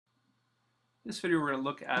This video we're going to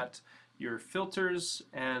look at your filters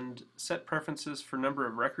and set preferences for number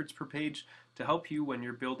of records per page to help you when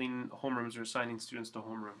you're building homerooms or assigning students to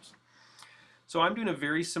homerooms. So I'm doing a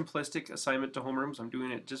very simplistic assignment to homerooms. I'm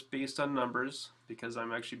doing it just based on numbers because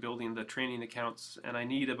I'm actually building the training accounts and I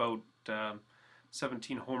need about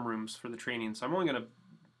 17 homerooms for the training. So I'm only going to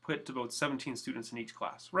put about 17 students in each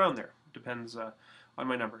class, around there. Depends on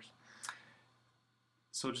my numbers.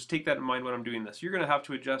 So just take that in mind when I'm doing this. You're going to have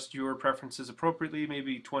to adjust your preferences appropriately,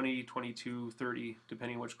 maybe 20, 22, 30,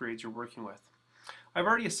 depending on which grades you're working with. I've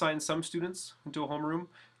already assigned some students into a homeroom,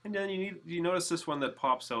 and then you notice this one that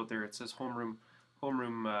pops out there. It says homeroom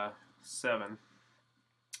 7.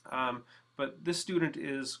 But this student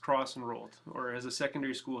is cross-enrolled, or has a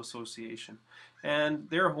secondary school association. And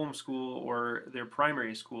their home school, or their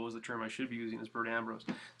primary school is the term I should be using, is Bert Ambrose.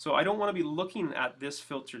 So I don't want to be looking at this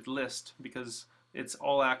filtered list because it's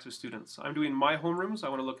all active students. I'm doing my homerooms. I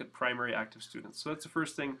want to look at primary active students. So that's the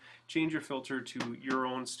first thing. Change your filter to your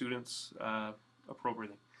own students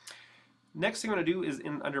appropriately. Next thing I'm going to do is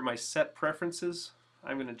under my set preferences,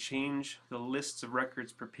 I'm going to change the lists of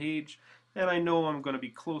records per page. And I know I'm going to be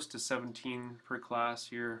close to 17 per class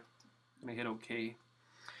here. I'm going to hit OK.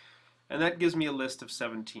 And that gives me a list of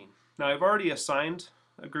 17. Now I've already assigned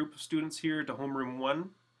a group of students here to homeroom 1.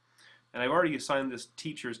 And I've already assigned this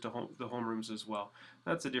teachers to the homerooms as well.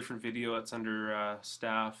 That's a different video. That's under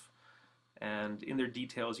staff, and in their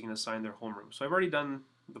details you can assign their homeroom. So I've already done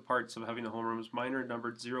the parts of having the homerooms. Mine are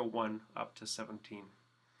numbered 0, 1 up to 17.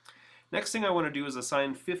 Next thing I want to do is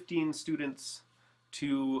assign 15 students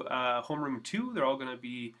to homeroom 2. They're all going to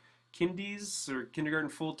be kindies or kindergarten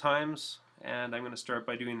full times, and I'm going to start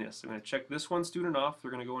by doing this. I'm going to check this one student off.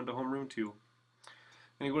 They're going to go into homeroom 2. I'm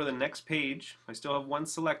going to go to the next page. I still have one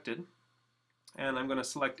selected. And I'm going to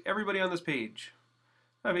select everybody on this page.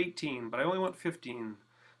 I have 18, but I only want 15.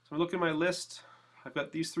 So I'm looking at my list. I've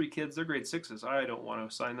got these 3 kids. They're grade 6s. I don't want to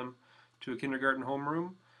assign them to a kindergarten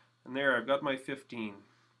homeroom. And there, I've got my 15.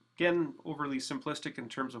 Again, overly simplistic in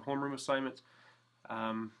terms of homeroom assignment,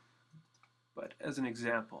 but as an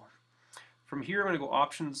example. From here, I'm going to go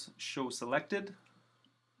Options, Show Selected.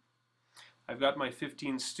 I've got my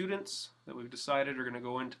 15 students that we've decided are going to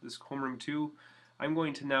go into this homeroom 2. I'm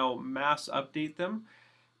going to now mass update them.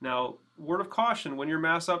 Now, word of caution, when you're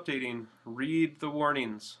mass updating, read the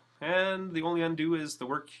warnings. And the only undo is the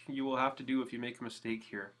work you will have to do if you make a mistake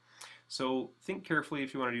here. So think carefully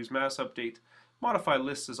if you want to use mass update. Modify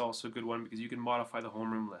lists is also a good one because you can modify the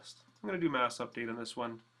homeroom list. I'm going to do mass update on this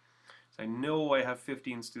one. So I know I have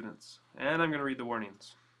 15 students. And I'm going to read the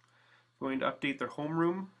warnings. I'm going to update their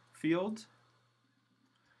homeroom field.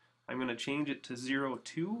 I'm going to change it to 0,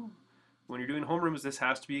 2. When you're doing homerooms, this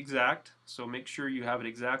has to be exact, so make sure you have it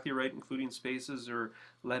exactly right, including spaces or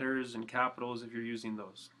letters and capitals if you're using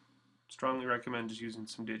those. Strongly recommend just using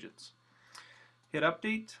some digits. Hit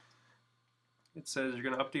update. It says you're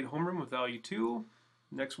going to update homeroom with value 2.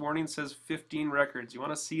 Next warning says 15 records. You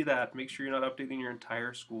want to see that. Make sure you're not updating your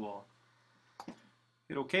entire school.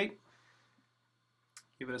 Hit OK.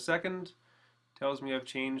 Give it a second. Tells me I've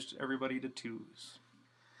changed everybody to 2s.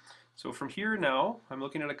 So from here now, I'm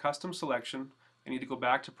looking at a custom selection. I need to go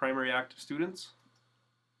back to primary active students.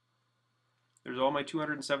 There's all my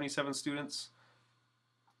 277 students.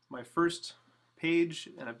 My first page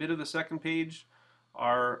and a bit of the second page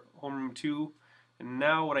are homeroom 2. And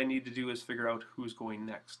now what I need to do is figure out who's going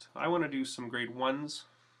next. I want to do some grade 1s.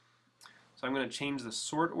 So I'm going to change the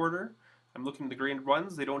sort order. I'm looking at the grade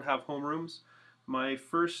 1s. They don't have homerooms. My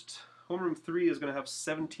first homeroom 3 is going to have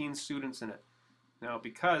 17 students in it. Now,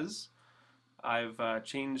 because I've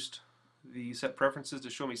changed the set preferences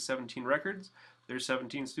to show me 17 records, there's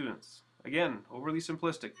 17 students. Again, overly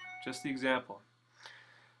simplistic, just the example.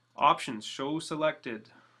 Options, show selected.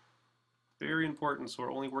 Very important, so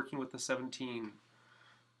we're only working with the 17.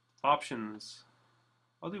 Options.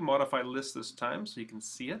 I'll do modify list this time so you can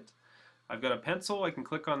see it. I've got a pencil, I can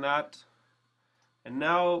click on that. And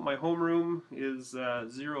now my homeroom is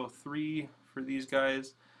 0, 3 for these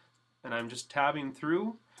guys. And I'm just tabbing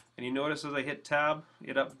through, and you notice as I hit tab,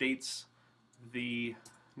 it updates the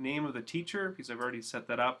name of the teacher because I've already set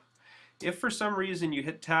that up. If for some reason you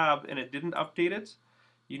hit tab and it didn't update it,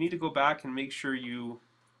 you need to go back and make sure you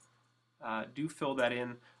do fill that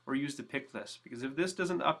in or use the pick list, because if this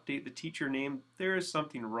doesn't update the teacher name, there is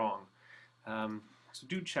something wrong. So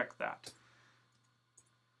do check that.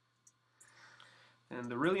 And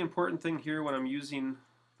the really important thing here when I'm using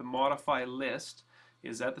the modify list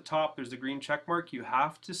is at the top there's the green check mark. You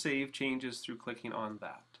have to save changes through clicking on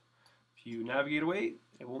that. If you navigate away,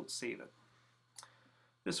 it won't save it.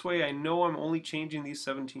 This way I know I'm only changing these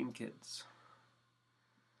 17 kids.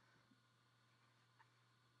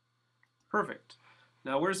 Perfect.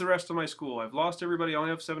 Now where's the rest of my school? I've lost everybody, I only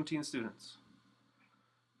have 17 students.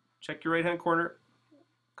 Check your right hand corner,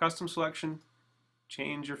 custom selection,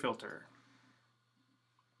 change your filter.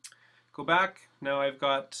 Go back, now I've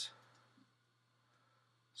got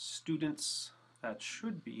students that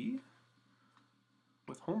should be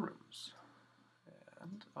with homerooms.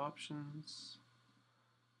 And options,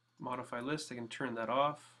 modify list, I can turn that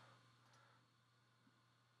off.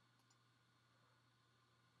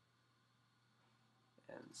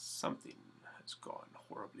 And something has gone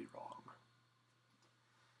horribly wrong.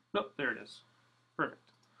 Nope, there it is.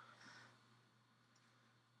 Perfect.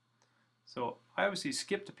 So I obviously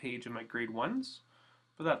skipped a page in my grade 1s,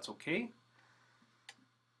 but that's okay.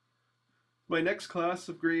 My next class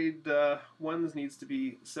of grade 1s needs to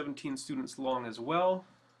be 17 students long as well.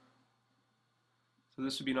 So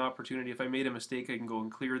this would be an opportunity. If I made a mistake, I can go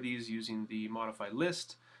and clear these using the modify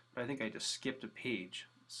list, but I think I just skipped a page.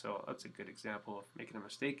 So that's a good example of making a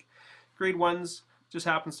mistake. Grade 1s just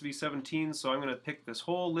happens to be 17, so I'm going to pick this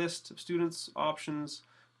whole list of students, options.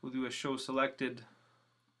 We'll do a show selected.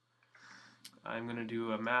 I'm going to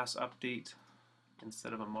do a mass update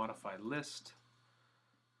instead of a modify list.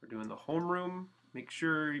 We're doing the homeroom. Make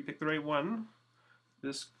sure you pick the right one.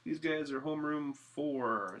 These guys are homeroom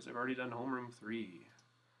 4, as I've already done homeroom 3.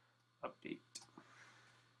 Update.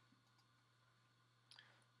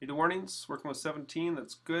 Read the warnings. Working with 17,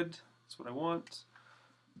 that's good. That's what I want.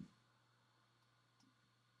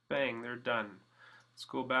 Bang, they're done. Let's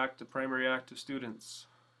go back to primary active students.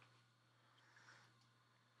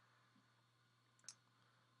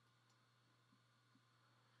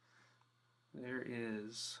 There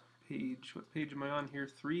is page, what page am I on here?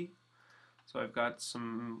 3. So I've got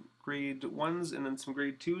some grade 1s and then some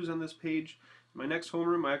grade 2s on this page. In my next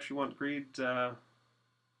homeroom, I actually want 11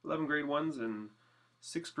 grade 1s and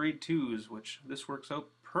 6 grade 2s, which this works out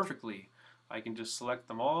perfectly. I can just select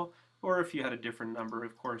them all, or if you had a different number,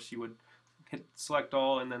 of course, you would hit select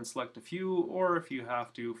all and then select a few, or if you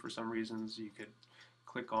have to, for some reasons, you could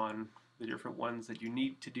click on the different ones that you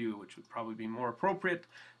need to do, which would probably be more appropriate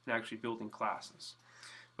than actually building classes.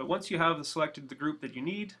 But once you have selected the group that you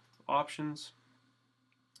need, options,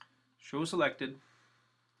 show selected,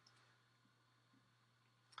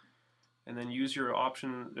 and then use your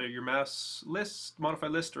option, your mass list, modify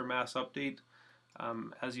list or mass update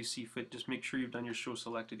as you see fit. Just make sure you've done your show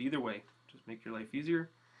selected either way. Just make your life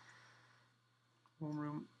easier.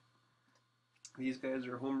 Homeroom. These guys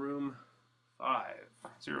are homeroom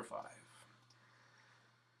 505.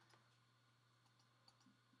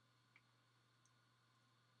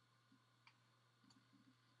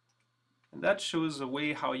 And that shows a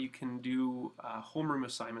way how you can do homeroom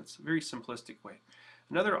assignments, a very simplistic way.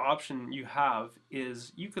 Another option you have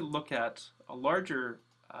is you could look at a larger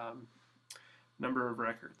number of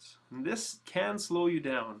records. And this can slow you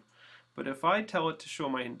down, but if I tell it to show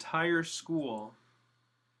my entire school,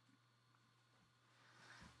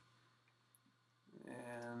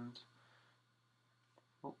 and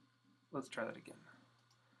let's try that again.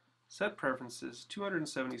 Set preferences,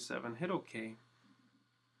 277, hit OK.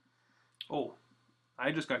 Oh,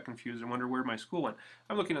 I just got confused and wonder where my school went.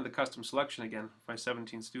 I'm looking at the custom selection again, my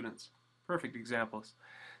 17 students. Perfect examples.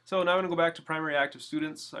 So now I'm going to go back to primary active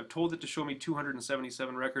students. I've told it to show me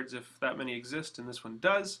 277 records if that many exist, and this one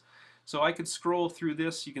does. So I could scroll through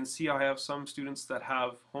this. You can see I have some students that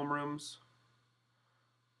have homerooms.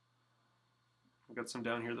 I've got some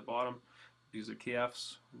down here at the bottom. These are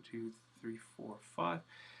KFs, 1, 2, 3, 4, 5,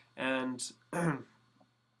 and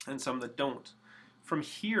some that don't. From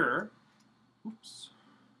here,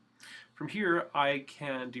 From here, I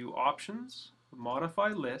can do options, modify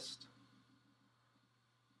list,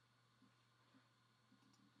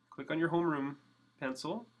 click on your homeroom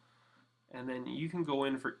pencil, and then you can go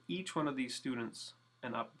in for each one of these students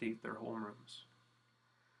and update their homerooms.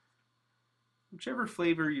 Whichever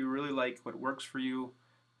flavor you really like, what works for you,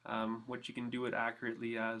 what you can do it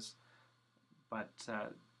accurately as, but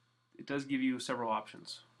it does give you several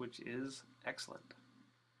options, which is excellent.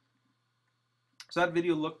 So that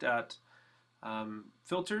video looked at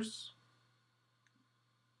filters,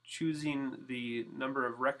 choosing the number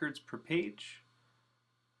of records per page,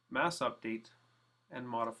 mass update, and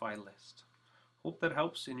modify list. Hope that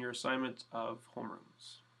helps in your assignment of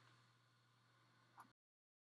homerooms.